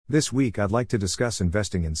This week I'd like to discuss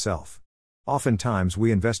investing in self. Oftentimes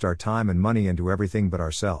we invest our time and money into everything but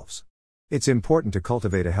ourselves. It's important to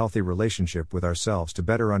cultivate a healthy relationship with ourselves to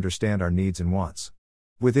better understand our needs and wants.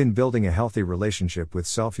 Within building a healthy relationship with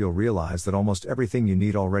self, you'll realize that almost everything you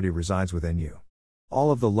need already resides within you.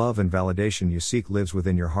 All of the love and validation you seek lives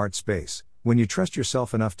within your heart space. When you trust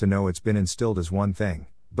yourself enough to know it's been instilled is one thing,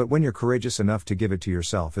 but when you're courageous enough to give it to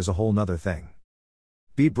yourself is a whole nother thing.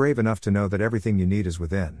 Be brave enough to know that everything you need is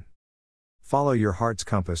within. Follow your heart's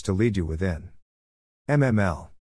compass to lead you within. MML